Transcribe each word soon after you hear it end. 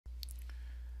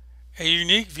A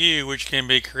unique view which can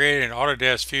be created in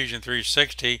Autodesk Fusion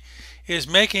 360 is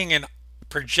making a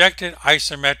projected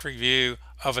isometric view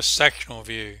of a sectional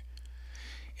view.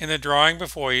 In the drawing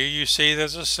before you, you see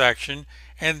there's a section,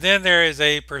 and then there is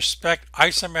a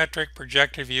isometric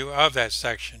projected view of that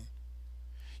section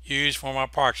used for my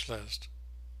parts list.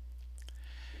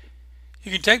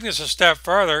 You can take this a step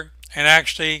further and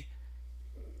actually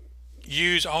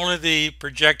use only the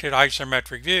projected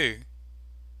isometric view.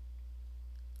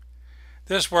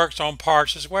 This works on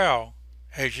parts as well,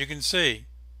 as you can see.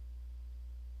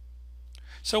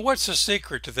 So what's the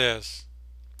secret to this?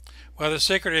 Well, the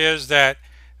secret is that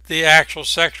the actual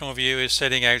sectional view is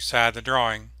sitting outside the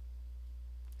drawing.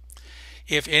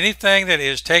 If anything that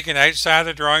is taken outside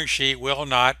the drawing sheet will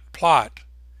not plot.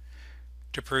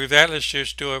 To prove that, let's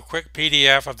just do a quick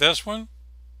PDF of this one.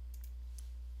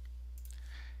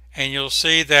 And you'll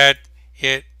see that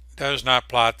it does not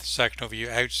plot the sectional view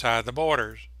outside the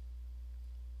borders.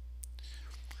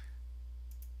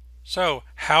 So,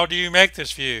 how do you make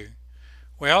this view?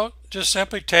 Well, just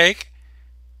simply take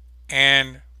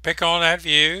and pick on that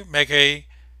view, make a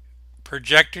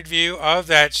projected view of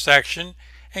that section,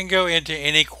 and go into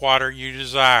any quadrant you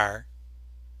desire.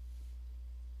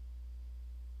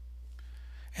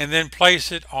 And then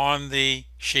place it on the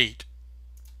sheet.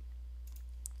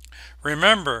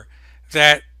 Remember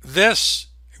that this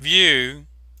view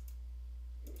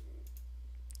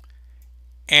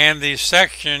and the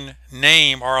section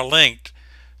name are linked,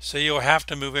 so you'll have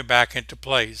to move it back into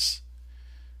place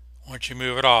once you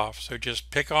move it off. So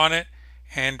just pick on it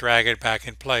and drag it back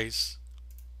in place.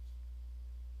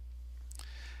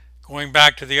 Going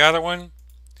back to the other one,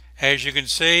 as you can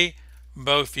see,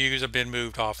 both views have been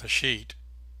moved off the sheet.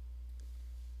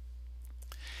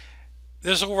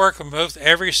 This will work on most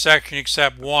every section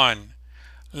except one.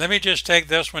 Let me just take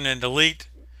this one and delete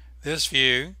this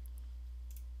view.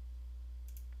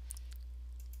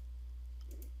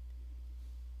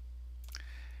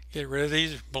 Get rid of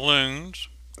these balloons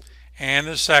and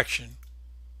the section.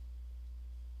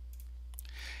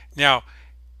 Now,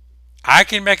 I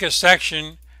can make a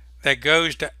section that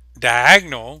goes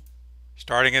diagonal,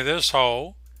 starting at this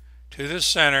hole to the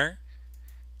center,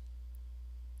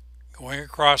 going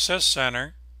across this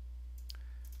center,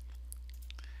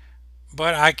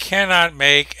 but I cannot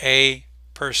make a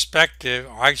perspective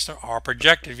or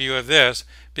projected view of this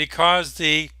because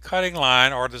the cutting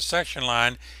line or the section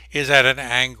line is at an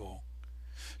angle.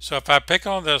 So if I pick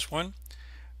on this one,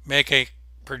 make a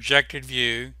projected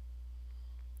view,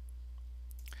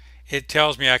 it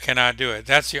tells me I cannot do it.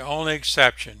 That's the only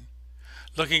exception.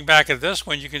 Looking back at this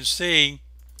one, you can see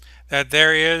that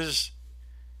there is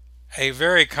a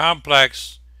very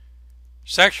complex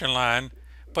section line,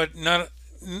 but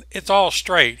it's all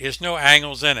straight. There's no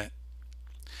angles in it.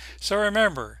 So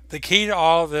remember, the key to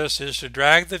all of this is to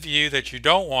drag the view that you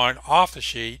don't want off the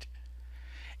sheet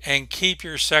and keep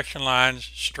your section lines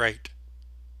straight.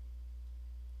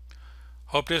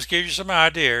 Hope this gives you some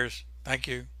ideas. Thank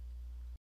you.